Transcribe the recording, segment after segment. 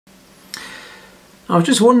I was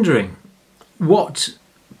just wondering what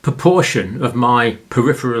proportion of my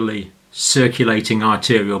peripherally circulating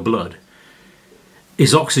arterial blood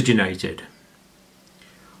is oxygenated.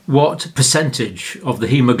 What percentage of the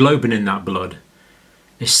haemoglobin in that blood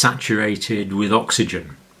is saturated with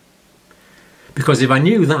oxygen? Because if I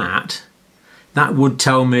knew that, that would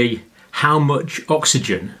tell me how much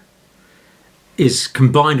oxygen is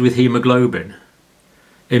combined with haemoglobin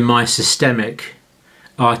in my systemic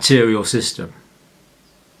arterial system.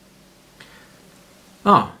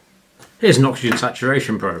 Ah, here's an oxygen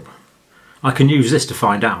saturation probe. I can use this to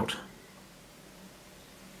find out.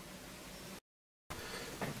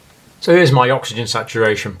 So here's my oxygen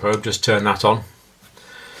saturation probe, just turn that on.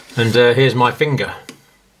 And here's my finger.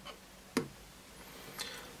 So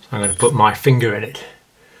I'm going to put my finger in it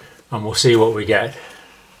and we'll see what we get.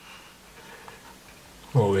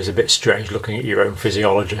 Always a bit strange looking at your own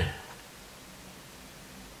physiology.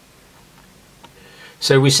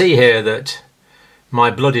 So we see here that my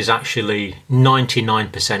blood is actually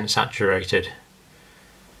 99% saturated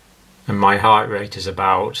and my heart rate is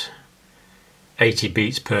about 80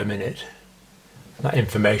 beats per minute. That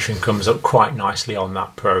information comes up quite nicely on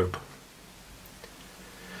that probe.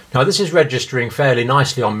 Now this is registering fairly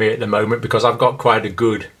nicely on me at the moment because I've got quite a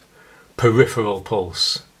good peripheral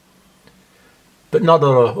pulse. But not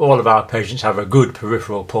all of our patients have a good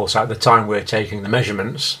peripheral pulse at the time we're taking the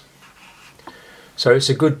measurements. So it's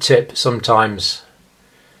a good tip sometimes,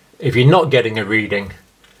 if you're not getting a reading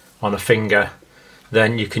on a finger,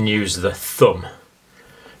 then you can use the thumb,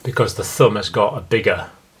 because the thumb has got a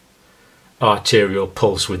bigger arterial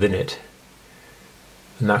pulse within it,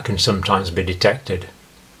 and that can sometimes be detected.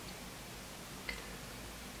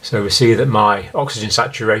 So we see that my oxygen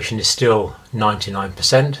saturation is still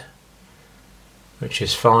 99%, which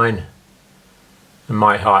is fine, and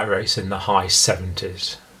my heart rate's in the high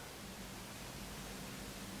 70s.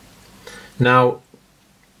 Now,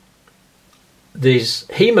 there's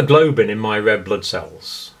haemoglobin in my red blood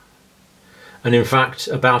cells, and in fact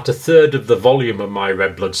about a third of the volume of my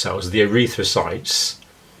red blood cells, the erythrocytes,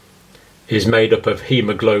 is made up of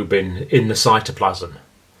haemoglobin in the cytoplasm.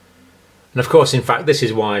 And of course, in fact, this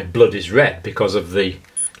is why blood is red, because of the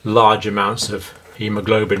large amounts of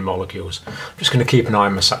haemoglobin molecules. I'm just going to keep an eye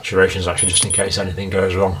on my saturations actually, just in case anything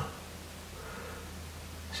goes wrong.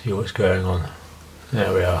 See what's going on.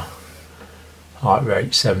 There we are. Heart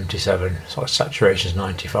rate 77, so saturation is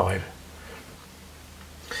 95.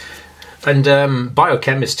 And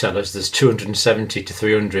biochemists tell us there's 270 to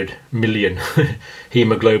 300 million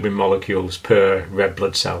haemoglobin molecules per red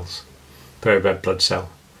blood cell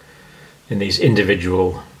in these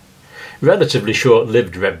individual, relatively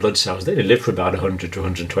short-lived red blood cells. They only live for about 100 to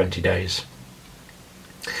 120 days.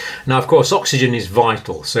 Now, of course, oxygen is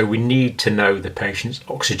vital, so we need to know the patient's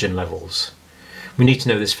oxygen levels. We need to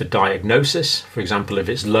know this for diagnosis. For example, if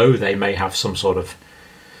it's low, they may have some sort of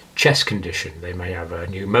chest condition. They may have a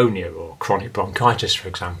pneumonia or chronic bronchitis, for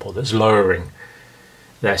example, that's lowering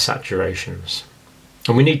their saturations.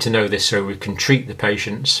 And we need to know this so we can treat the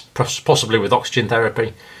patients, possibly with oxygen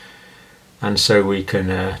therapy, and so we can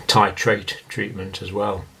titrate treatment as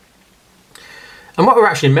well. And what we're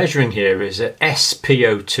actually measuring here is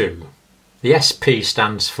SpO2. The SP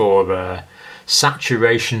stands for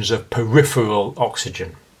saturations of peripheral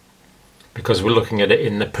oxygen, because we're looking at it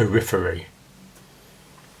in the periphery.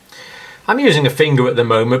 I'm using a finger at the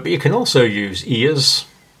moment, but you can also use ears,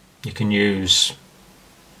 you can use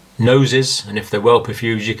noses, and if they're well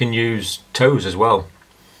perfused you can use toes as well.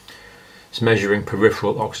 It's measuring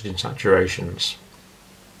peripheral oxygen saturations.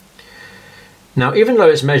 Now, even though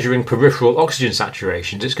it's measuring peripheral oxygen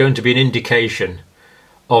saturations, it's going to be an indication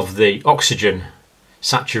of the oxygen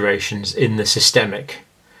saturations in the systemic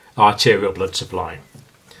arterial blood supply.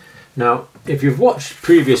 Now, if you've watched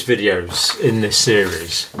previous videos in this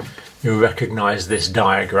series, you'll recognise this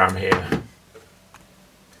diagram here.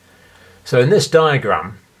 So in this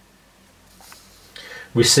diagram,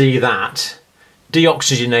 we see that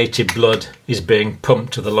deoxygenated blood is being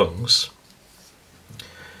pumped to the lungs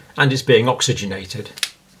and it's being oxygenated.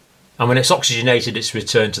 And when it's oxygenated, it's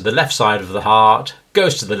returned to the left side of the heart,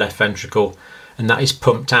 goes to the left ventricle, and that is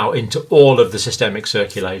pumped out into all of the systemic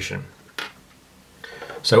circulation.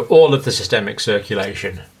 So all of the systemic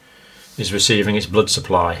circulation is receiving its blood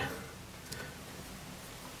supply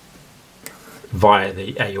via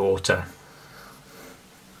the aorta.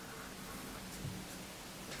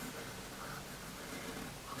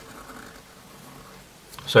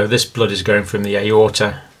 So this blood is going from the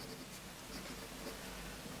aorta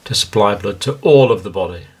to supply blood to all of the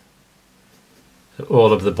body. So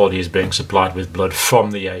all of the body is being supplied with blood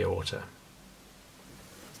from the aorta.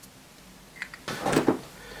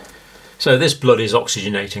 So this blood is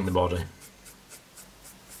oxygenating the body.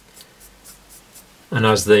 And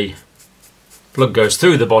as the blood goes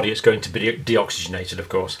through the body, it's going to be deoxygenated, of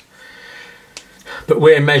course. But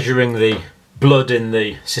we're measuring the blood in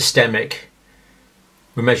the systemic.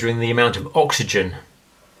 We're measuring the amount of oxygen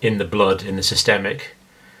in the blood in the systemic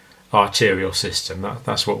arterial system.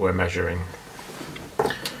 That's what we're measuring.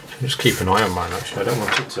 Just keep an eye on mine, actually. I don't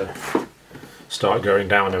want it to start going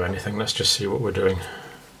down or anything. Let's just see what we're doing.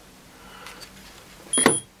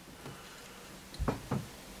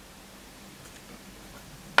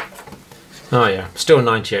 Oh yeah, still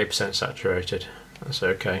 98% saturated. That's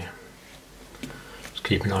okay. Just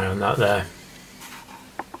keep an eye on that there.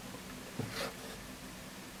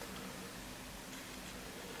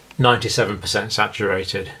 %97%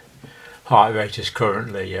 saturated. Heart rate is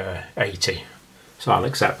currently 80, so I'll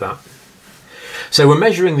accept that. So we're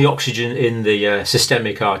measuring the oxygen in the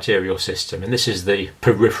systemic arterial system, and this is the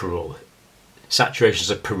peripheral,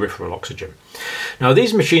 saturations of peripheral oxygen. Now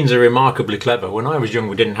these machines are remarkably clever. When I was young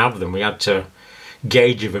we didn't have them. We had to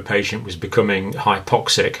gauge if a patient was becoming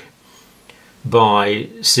hypoxic by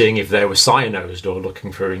seeing if they were cyanosed or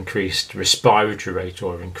looking for increased respiratory rate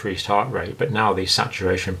or increased heart rate. But now these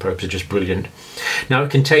saturation probes are just brilliant. Now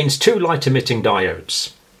it contains two light emitting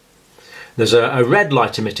diodes. There's a red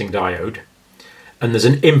light emitting diode and there's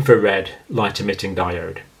an infrared light emitting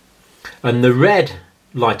diode. And the red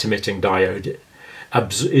light emitting diode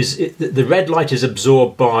the red light is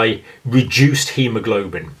absorbed by reduced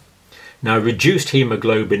hemoglobin. Now reduced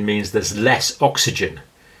hemoglobin means there's less oxygen,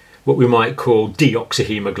 what we might call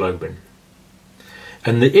deoxyhaemoglobin.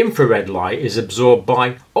 And the infrared light is absorbed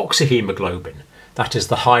by oxyhaemoglobin, that is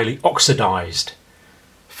the highly oxidized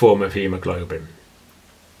form of hemoglobin.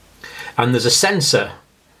 And there's a sensor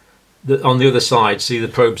that on the other side, see the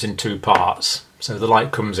probe's in two parts. So the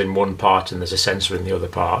light comes in one part and there's a sensor in the other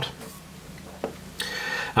part.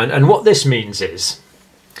 And what this means is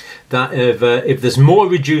that if there's more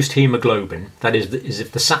reduced hemoglobin, that is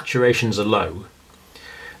if the saturations are low,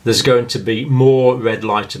 there's going to be more red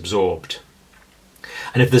light absorbed.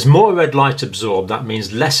 And if there's more red light absorbed, that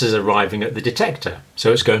means less is arriving at the detector.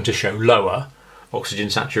 So it's going to show lower oxygen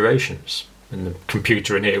saturations. And the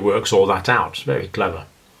computer in here works all that out. It's very clever.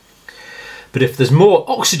 But if there's more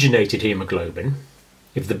oxygenated hemoglobin,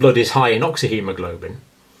 if the blood is high in oxyhaemoglobin,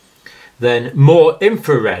 then more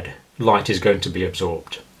infrared light is going to be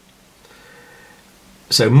absorbed.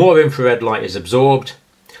 So more infrared light is absorbed,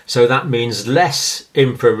 so that means less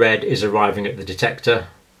infrared is arriving at the detector,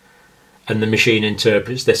 and the machine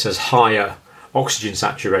interprets this as higher oxygen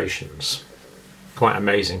saturations. Quite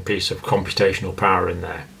amazing piece of computational power in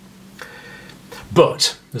there.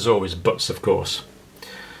 But, there's always buts of course.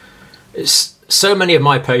 So many of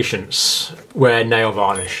my patients wear nail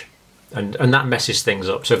varnish, and that messes things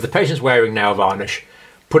up. So if the patient's wearing nail varnish,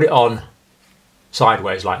 put it on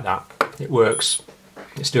sideways like that. It works.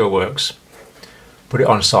 It still works. Put it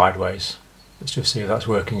on sideways. Let's just see if that's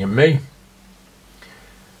working in me.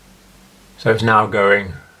 So it's now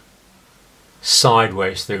going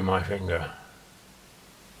sideways through my finger.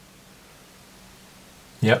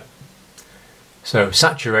 Yep. So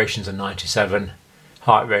saturations are 97,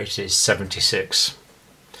 heart rate is 76.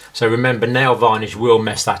 So remember, nail varnish will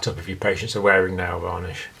mess that up if your patients are wearing nail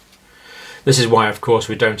varnish. This is why, of course,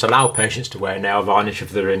 we don't allow patients to wear nail varnish if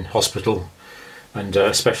they're in hospital, and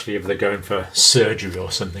especially if they're going for surgery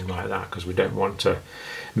or something like that, because we don't want to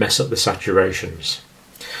mess up the saturations.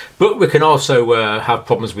 But we can also have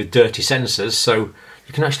problems with dirty sensors, so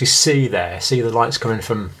you can actually see there, see the lights coming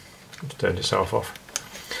from, it's turned itself off,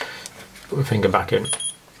 put my finger back in.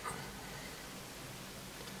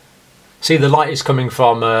 See the light is coming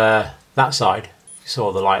from that side, you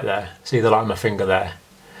saw the light there, see the light on my finger there,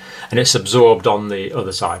 and it's absorbed on the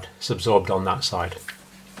other side, it's absorbed on that side.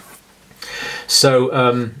 So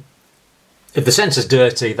if the sensor's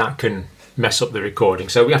dirty, that can mess up the recording,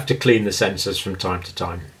 so we have to clean the sensors from time to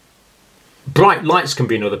time. Bright lights can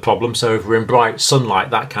be another problem, so if we're in bright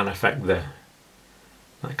sunlight, that can affect the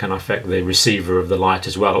receiver of the light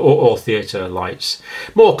as well, or theatre lights.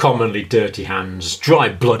 More commonly, dirty hands. Dry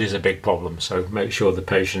blood is a big problem, so make sure the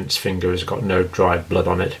patient's finger has got no dry blood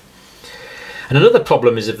on it. And another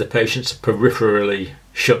problem is if the patient's peripherally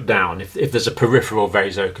shut down, if there's a peripheral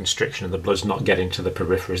vasoconstriction and the blood's not getting to the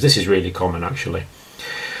peripheries. This is really common actually.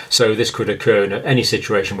 So this could occur in any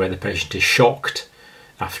situation where the patient is shocked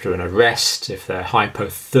after an arrest, if they're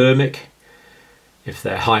hypothermic, if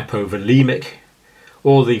they're hypovolemic.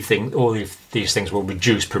 All these things will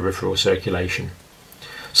reduce peripheral circulation.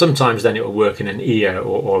 Sometimes then it will work in an ear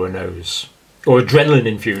or a nose. Or adrenaline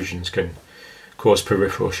infusions can cause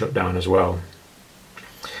peripheral shutdown as well.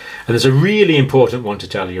 And there's a really important one to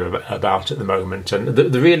tell you about at the moment, and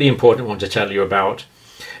the really important one to tell you about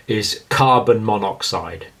is carbon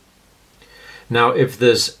monoxide. Now, if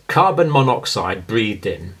there's carbon monoxide breathed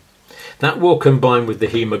in, that will combine with the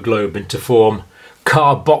haemoglobin to form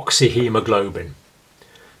carboxyhaemoglobin.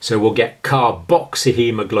 So we'll get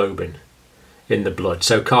carboxyhaemoglobin in the blood.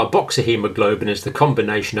 So carboxyhaemoglobin is the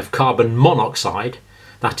combination of carbon monoxide,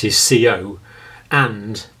 that is CO,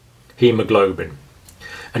 and haemoglobin.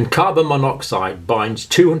 And carbon monoxide binds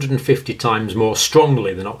 250 times more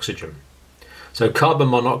strongly than oxygen. So carbon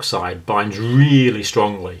monoxide binds really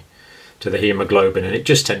strongly to the haemoglobin, and it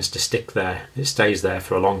just tends to stick there. It stays there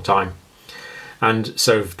for a long time. And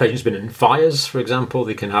so if patients have been in fires, for example,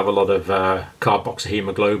 they can have a lot of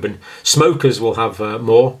carboxyhaemoglobin. Smokers will have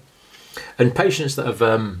more. And patients that have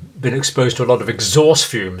been exposed to a lot of exhaust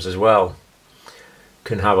fumes as well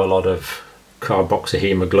can have a lot of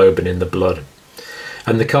carboxyhaemoglobin in the blood.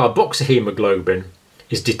 And the carboxyhaemoglobin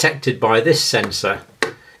is detected by this sensor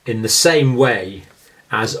in the same way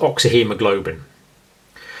as oxyhaemoglobin.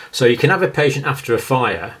 So you can have a patient after a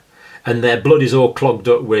fire and their blood is all clogged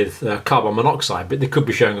up with carbon monoxide, but they could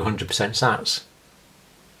be showing 100% SATs.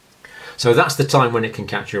 So that's the time when it can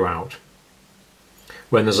catch you out,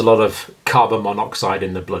 when there's a lot of carbon monoxide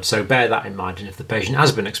in the blood. So bear that in mind, and if the patient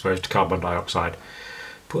has been exposed to carbon dioxide,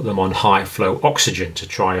 put them on high flow oxygen to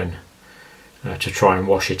try and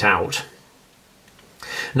wash it out.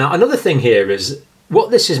 Now, another thing here is what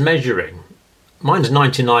this is measuring. Mine's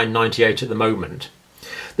 99, 98 at the moment.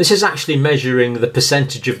 This is actually measuring the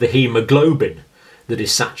percentage of the haemoglobin that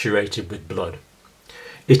is saturated with blood.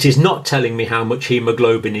 It is not telling me how much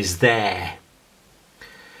haemoglobin is there.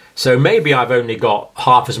 So maybe I've only got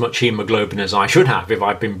half as much haemoglobin as I should have if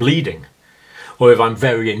I've been bleeding, or if I'm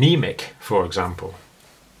very anemic, for example.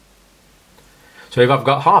 So if I've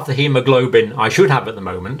got half the haemoglobin I should have at the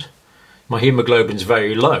moment, my haemoglobin's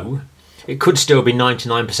very low, it could still be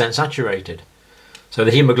 99% saturated. So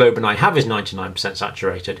the haemoglobin I have is 99%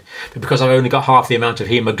 saturated, but because I've only got half the amount of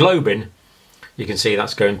haemoglobin, you can see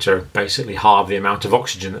that's going to basically halve the amount of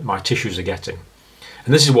oxygen that my tissues are getting.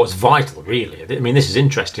 And this is what's vital, really. I mean, this is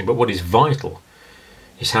interesting, but what is vital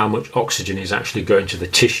is how much oxygen is actually going to the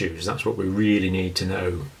tissues. That's what we really need to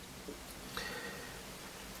know.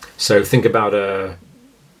 So think about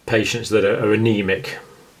patients that are anemic,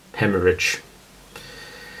 hemorrhage,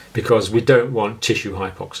 because we don't want tissue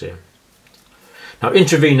hypoxia. Now,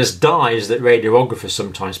 intravenous dyes that radiographers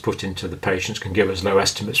sometimes put into the patients can give us low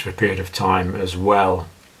estimates for a period of time as well.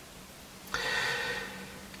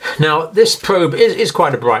 Now, this probe is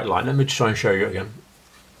quite a bright light. Let me just try and show you again.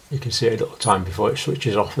 You can see it a little time before it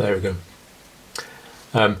switches off. There we go.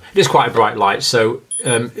 It is quite a bright light, so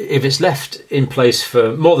if it's left in place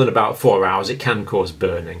for more than about 4 hours, it can cause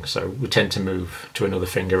burning. So we tend to move to another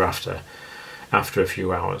finger after a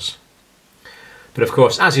few hours. But of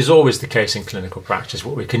course, as is always the case in clinical practice,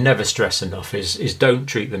 what we can never stress enough is don't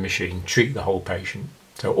treat the machine, treat the whole patient.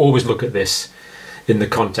 So always look at this in the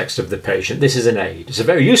context of the patient. This is an aid. It's a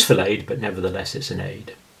very useful aid, but nevertheless it's an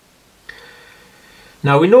aid.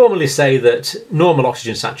 Now, we normally say that normal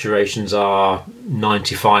oxygen saturations are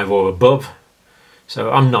 95 or above.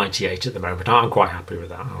 So I'm 98 at the moment. I'm quite happy with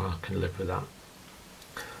that. I can live with that.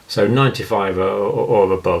 So 95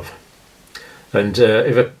 or above. And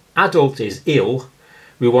if an adult is ill,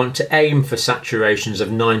 we want to aim for saturations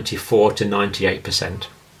of 94 to 98%.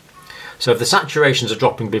 So if the saturations are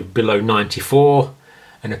dropping below 94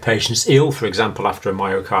 and a patient's ill, for example, after a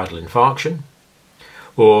myocardial infarction,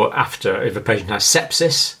 or if a patient has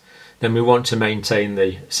sepsis, then we want to maintain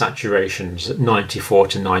the saturations at 94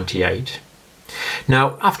 to 98.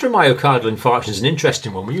 Now, after a myocardial infarction is an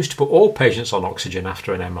interesting one. We used to put all patients on oxygen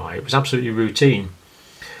after an MI. It was absolutely routine.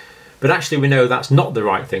 But actually we know that's not the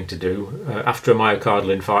right thing to do. After a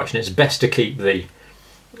myocardial infarction, it's best to keep the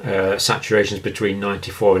saturations between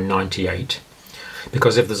 94 and 98.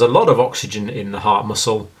 Because if there's a lot of oxygen in the heart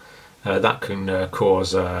muscle, that can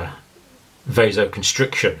cause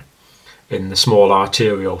vasoconstriction in the small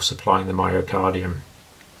arterial supplying the myocardium.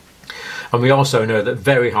 And we also know that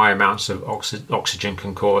very high amounts of oxygen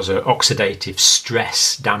can cause oxidative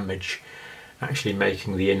stress damage, actually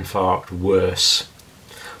making the infarct worse.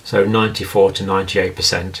 So 94 to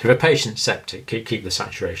 98%. If a patient's septic, keep the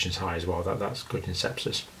saturations high as well. That's good in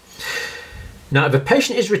sepsis. Now, if a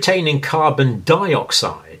patient is retaining carbon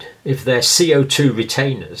dioxide, if they're CO2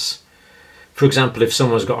 retainers, for example, if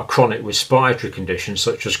someone's got a chronic respiratory condition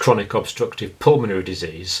such as chronic obstructive pulmonary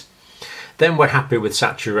disease, then we're happy with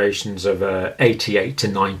saturations of 88 to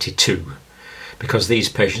 92, because these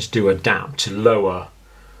patients do adapt to lower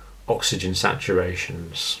oxygen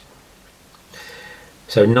saturations.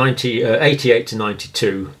 So 88 to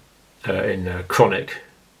 92 in chronic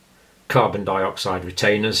carbon dioxide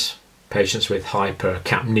retainers, patients with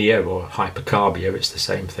hypercapnia or hypercarbia, it's the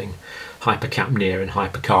same thing. Hypercapnia and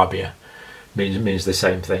hypercarbia means the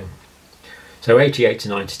same thing. So 88 to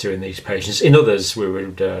 92 in these patients. In others, we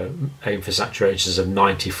would aim for saturations of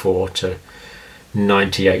 94 to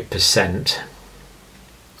 98%.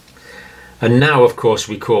 And now, of course,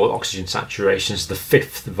 we call oxygen saturations the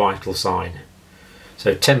fifth vital sign.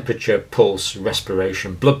 So temperature, pulse,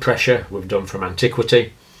 respiration, blood pressure we've done from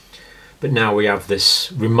antiquity. But now we have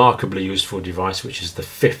this remarkably useful device, which is the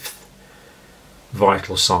fifth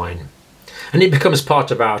vital sign. And it becomes part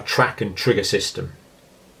of our track and trigger system.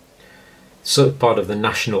 So part of the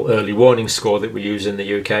national early warning score that we use in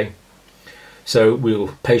the UK. So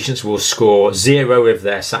patients will score 0 if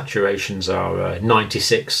their saturations are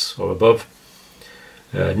 96 or above.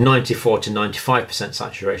 94 to 95%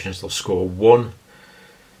 saturations, they'll score 1.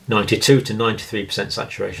 92 to 93%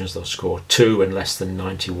 saturations, they'll score 2, and less than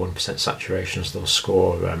 91% saturations, they'll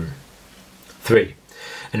score 3.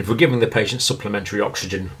 And if we're giving the patient supplementary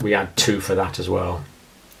oxygen, we add 2 for that as well.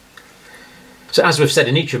 So as we've said,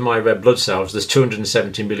 in each of my red blood cells, there's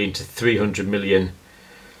 270 million to 300 million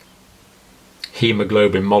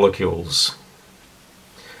haemoglobin molecules.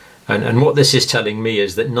 And what this is telling me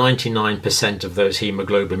is that 99% of those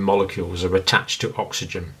haemoglobin molecules are attached to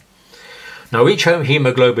oxygen. Now, each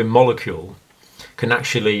haemoglobin molecule can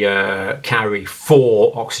actually carry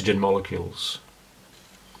 4 oxygen molecules.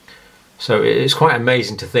 So it's quite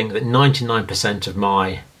amazing to think that 99% of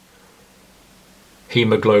my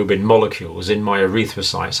haemoglobin molecules in my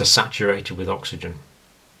erythrocytes are saturated with oxygen.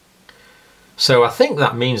 So I think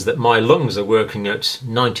that means that my lungs are working at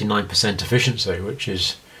 99% efficiency, which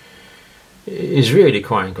is really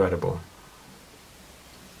quite incredible.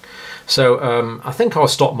 So I think I'll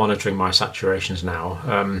stop monitoring my saturations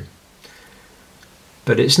now.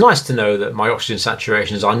 But it's nice to know that my oxygen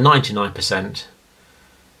saturations are 99%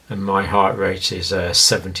 and my heart rate is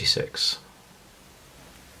 76.